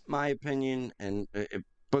that's my opinion. And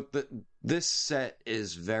but this set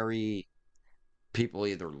is very. People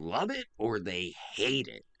either love it or they hate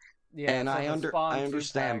it. Yeah, and I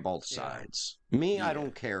understand both sides. I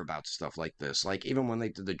don't care about stuff like this. Like, even when they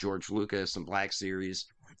did the George Lucas and Black series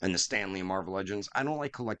and the Stan Lee and Marvel Legends, I don't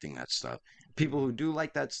like collecting that stuff. People who do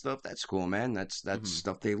like that stuff, that's cool, man. That's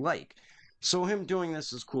stuff they like. So him doing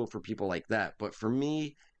this is cool for people like that. But for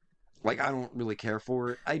me, Like, I don't really care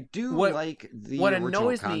for it. I do like the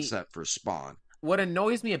original concept for Spawn. What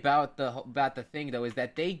annoys me about the thing, though, is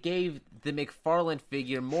that they gave the McFarlane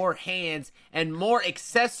figure more hands and more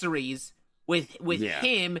accessories with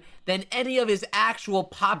him than any of his actual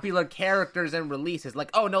popular characters and releases. Like,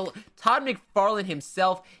 oh no, Todd McFarlane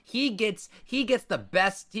himself, he gets the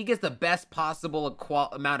best possible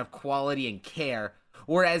amount of quality and care,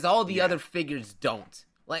 whereas all the other figures don't.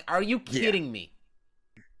 Like, are you kidding me?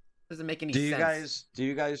 Doesn't make any sense. Do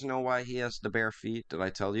you guys know why he has the bare feet? Did I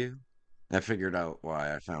tell you? I figured out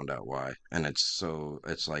why. I found out why, and it's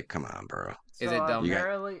like, come on, bro. So is it dumb?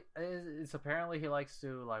 Apparently he likes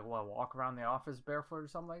to walk around the office barefoot or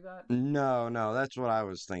something like that. No, that's what I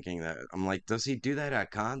was thinking. That I'm like, does he do that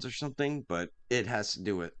at cons or something? But it has to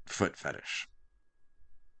do with foot fetish.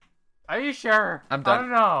 Are you sure? I'm done. I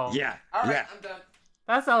don't know. Yeah, all right, I'm done.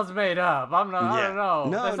 That sounds made up. I don't know.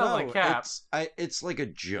 No, that sounds like cap. It's like a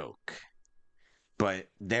joke, but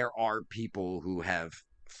there are people who have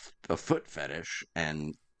a foot fetish,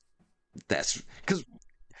 and that's because,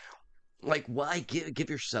 like, why give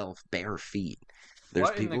yourself bare feet? There's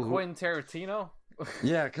what, people in the Quentin Tarantino?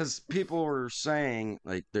 Yeah, because people were saying,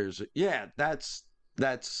 like, that's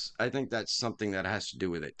I think that's something that has to do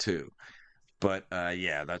with it too. But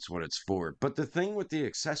that's what it's for. But the thing with the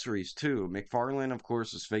accessories too, McFarlane, of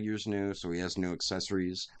course, his figure's new, so he has new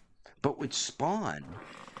accessories. But with Spawn,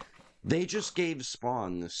 they just gave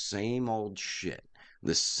Spawn the same old shit.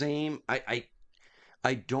 The same.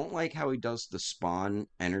 I don't like how he does the Spawn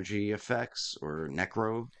energy effects or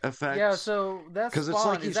necro effects. Yeah, so that's Spawn. It's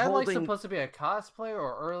like is that holding... like supposed to be a cosplay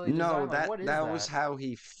or early design? No, that was how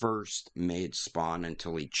he first made Spawn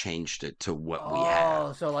until he changed it to what we have.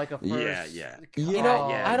 Oh, so like a first. Yeah.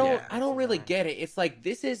 I don't really get it. It's like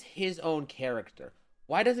this is his own character.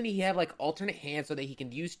 Why doesn't he have like alternate hands so that he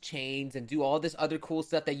can use chains and do all this other cool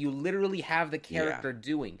stuff that you literally have the character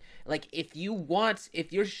doing? Like, if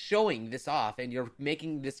you're showing this off and you're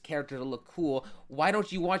making this character to look cool, why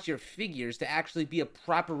don't you want your figures to actually be a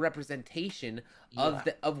proper representation of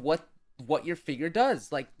what your figure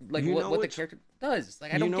does? Like what the character does.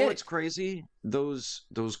 Like, I don't get it. You know what's crazy? Those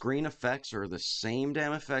green effects are the same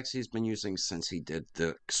damn effects he's been using since he did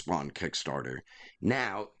the Spawn Kickstarter.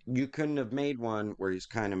 Now, you couldn't have made one where he's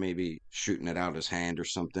kind of maybe shooting it out his hand or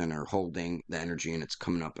something, or holding the energy and it's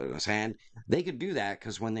coming up in his hand. They could do that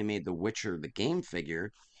because when they made The Witcher, the game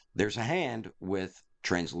figure, there's a hand with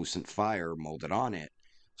translucent fire molded on it.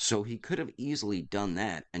 So he could have easily done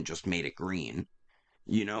that and just made it green.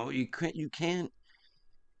 You know, you can't.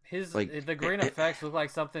 The green effects look like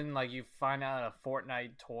something like you find out a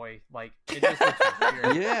Fortnite toy. Like, it just looks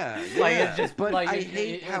weird. Yeah. Like, it's just but like I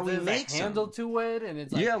hate how he makes a handle to it, and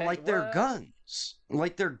it's like, like they're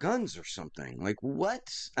guns, or something. Like, what?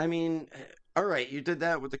 I mean, all right, you did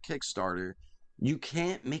that with the Kickstarter. You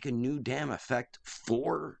can't make a new damn effect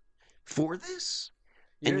for this.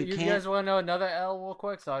 And you guys want to know another L real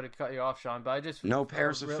quick? Sorry to cut you off, Sean, but I just no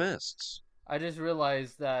pairs of fists. I just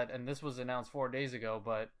realized that, and this was announced 4 days ago,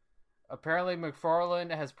 but apparently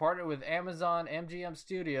McFarlane has partnered with Amazon, MGM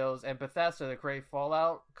Studios, and Bethesda to create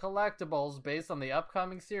Fallout collectibles based on the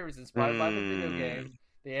upcoming series inspired by the video game.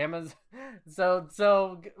 The Amazon.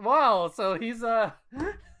 So wow. So he's gonna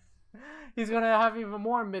have even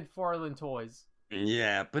more McFarlane toys.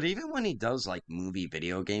 Yeah, but even when he does like movie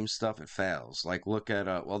video game stuff, it fails. Like, look at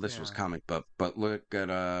this was comic book, but look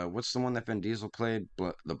at what's the one that Vin Diesel played?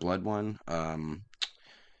 The Blood one.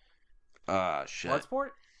 Shit. Bloodsport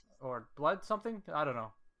or Blood something? I don't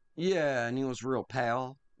know. Yeah, and he was real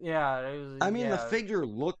pale. Yeah, it was. I mean, the figure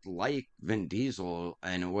looked like Vin Diesel,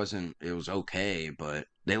 and it was okay, but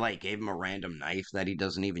they like gave him a random knife that he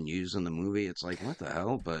doesn't even use in the movie. It's like, what the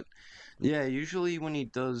hell? But yeah, usually when he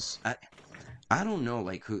does. I don't know,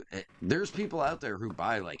 like, there's people out there who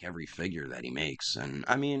buy, like, every figure that he makes, and,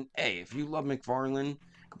 I mean, hey, if you love McFarlane,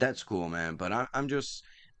 that's cool, man, but I'm just,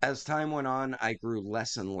 as time went on, I grew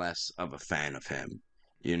less and less of a fan of him,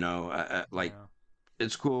 you know,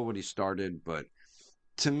 It's cool what he started, but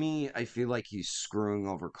to me, I feel like he's screwing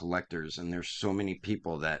over collectors, and there's so many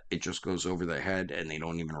people that it just goes over their head, and they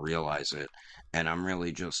don't even realize it, and I'm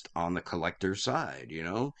really just on the collector side, you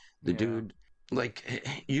know, dude... Like,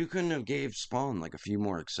 you couldn't have gave Spawn, like, a few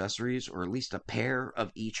more accessories, or at least a pair of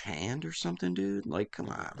each hand or something, dude? Like, come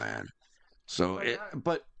on, man. So,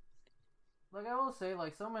 but... Like, I will say,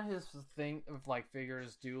 like, some of his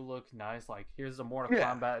figures do look nice. Like, here's the Mortal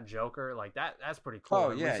Kombat Joker. Like, that's pretty cool.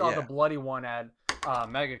 Oh, yeah, we saw the bloody one at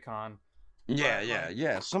MegaCon.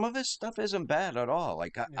 Yeah. Some of his stuff isn't bad at all.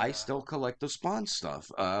 Like, I still collect the Spawn stuff.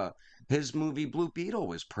 His movie Blue Beetle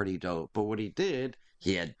was pretty dope, but what he did...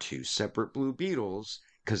 He had 2 separate Blue Beetles,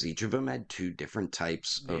 because each of them had two different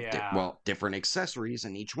types of, different accessories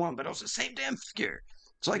in each one, but it was the same damn figure.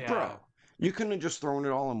 It's like, bro, you couldn't have just thrown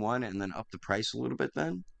it all in one and then up the price a little bit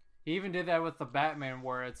then? He even did that with the Batman,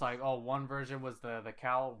 where it's like, oh, one version was the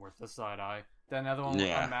cowl with the side eye, then the other one was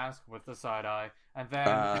unmasked with the side eye, and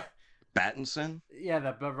then Pattinson? Yeah,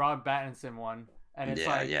 the Robert Pattinson one, and it's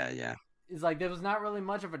it's like there was not really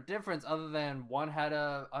much of a difference other than one had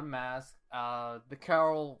a unmask, the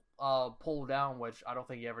cowl pulled down, which I don't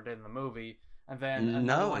think he ever did in the movie, and then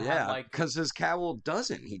because his cowl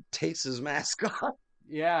doesn't. He takes his mask off.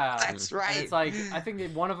 Yeah, that's right. And it's like, I think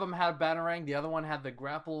that one of them had Batarang, the other one had the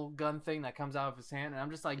grapple gun thing that comes out of his hand, and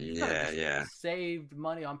I'm just like, you could have just saved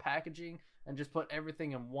money on packaging and just put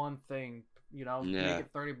everything in one thing, make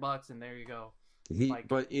it $30 and there you go.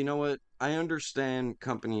 But you know what? I understand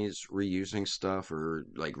companies reusing stuff or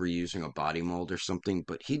like reusing a body mold or something,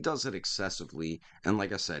 but he does it excessively, and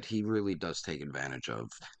like I said, he really does take advantage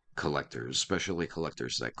of collectors, especially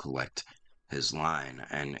collectors that collect his line,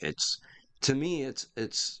 and to me,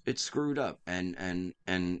 it's screwed up, and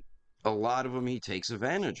a lot of them he takes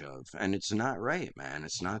advantage of, and it's not right, man.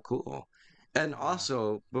 It's not cool. And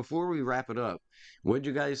also, before we wrap it up, what'd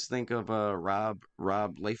you guys think of Rob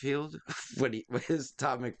Layfield? With his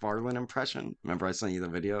Todd McFarlane impression? Remember I sent you the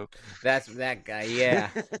video? That's that guy, yeah.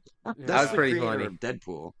 That was pretty funny. Of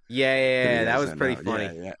Deadpool. Yeah, that was pretty funny.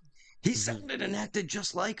 Yeah. He sounded and acted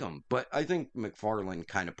just like him, but I think McFarlane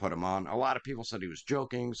kind of put him on. A lot of people said he was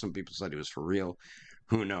joking. Some people said he was for real.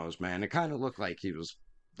 Who knows, man? It kind of looked like he was,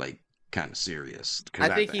 like, kind of serious. I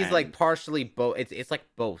think he's, like, partially both. It's like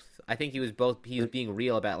both. I think he was both. He was being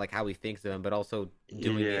real about, like, how he thinks of him, but also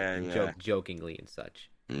doing it jokingly and such.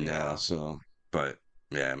 Yeah, but,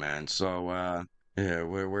 yeah, man. So, yeah,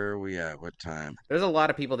 where are we at? What time? There's a lot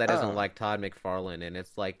of people that doesn't like Todd McFarlane, and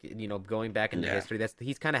it's like, going back into history.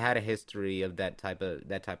 He's kind of had a history of that type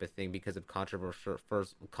of thing because of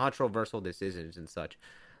controversial decisions and such.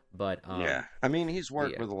 But I mean, he's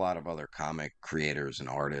worked with a lot of other comic creators and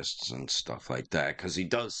artists and stuff like that because he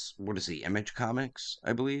does. What is he? Image Comics,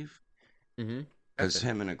 I believe. Mm-hmm. Because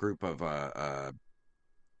him and a group of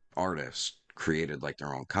artists created like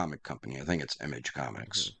their own comic company. I think it's Image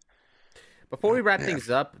Comics. Mm-hmm. Before we wrap things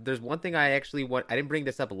up, there's one thing I actually want. I didn't bring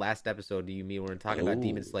this up last episode. We were talking about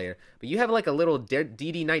Demon Slayer, but you have like a little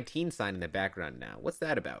DD19 sign in the background now. What's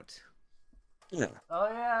that about? Yeah. Oh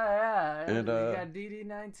yeah. And, you got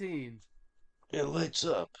DD19. It lights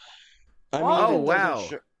up. Wow.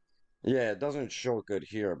 It doesn't show good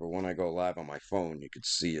here, but when I go live on my phone, you could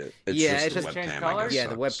see it. It's just change colors. Yeah,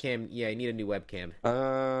 the webcam. Yeah, you need a new webcam.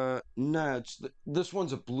 No, this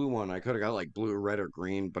one's a blue one. I could have got like blue, red, or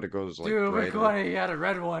green, but it goes like. Dude, which one? You had a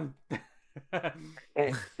red one.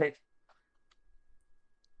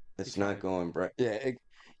 It's not going bright. Yeah,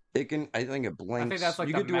 it can. I think it blinks. I think that's like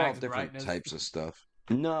you the could do all max different brightness. types of stuff.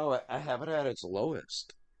 No, I have it at its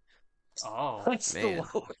lowest. Oh, It's the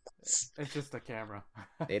lowest. It's just a camera.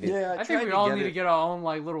 It is. Yeah, I think we all need to get our own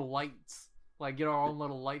like little lights, like get our own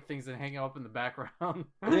little light things and hang up in the background.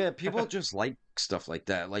 Yeah, people just like stuff like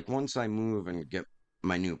that. Like once I move and get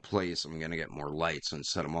my new place, I'm gonna get more lights and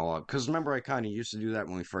set them all up. Because remember, I kind of used to do that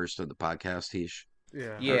when we first did the podcast, Heesh.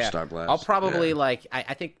 Yeah. Star Blast. I'll probably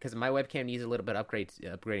I think because my webcam needs a little bit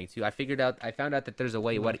upgrading too. I found out that there's a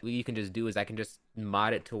way. What you can just do is I can just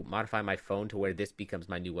modify my phone to where this becomes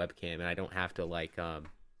my new webcam, and I don't have to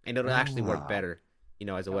and it'll actually work better,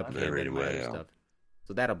 as a webcam and my other stuff.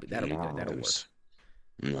 So that'll be good. That'll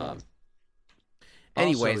work.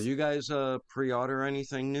 Anyways, also, you guys pre-order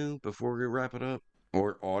anything new before we wrap it up,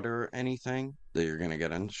 or order anything that you're gonna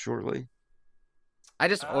get in shortly? I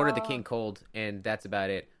just ordered the King Cold, and that's about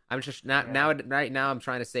it. I'm just right now. I'm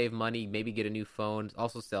trying to save money, maybe get a new phone,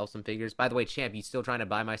 also sell some figures. By the way, Champ, you still trying to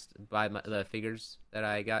buy the figures that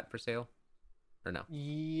I got for sale, or no?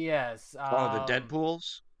 Yes. The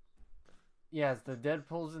Deadpools. Yes, the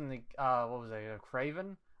Deadpools and the what was it?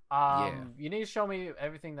 Craven. You need to show me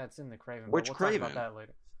everything that's in the Craven. Which we'll Craven? Talk about that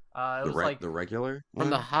later. It was the regular from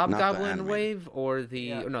the Hobgoblin the wave or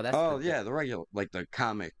the no? That's the regular, like the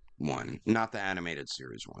comic one, not the animated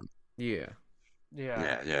series one. Yeah. I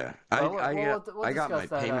got my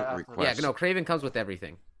payment request. Yeah, no, Craven comes with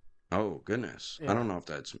everything. Oh goodness, I don't know if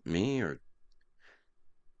that's me or.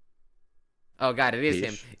 Oh god, it is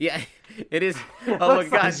him. Yeah, it is. Oh my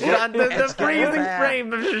god, John, the freezing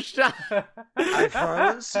frame of your shot. I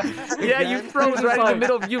froze. Yeah, you froze right in the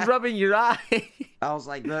middle of you rubbing your eye. I was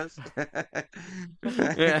like this.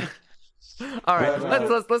 Yeah. All right,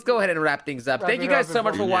 let's go ahead and wrap things up. Thank you guys so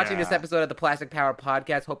much for watching this episode of the Plastic Power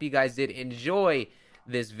Podcast. Hope you guys did enjoy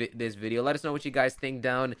this video. Let us know what you guys think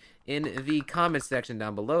down in the comment section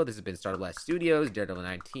down below. This has been Star Blast Studios, Daredevil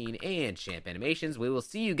 19, and Champ Animations. We will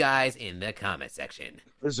see you guys in the comment section.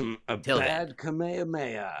 There's a bad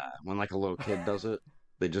Kamehameha when like a little kid does it.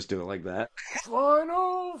 They just do it like that.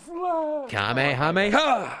 Final flash.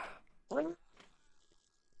 Kamehameha.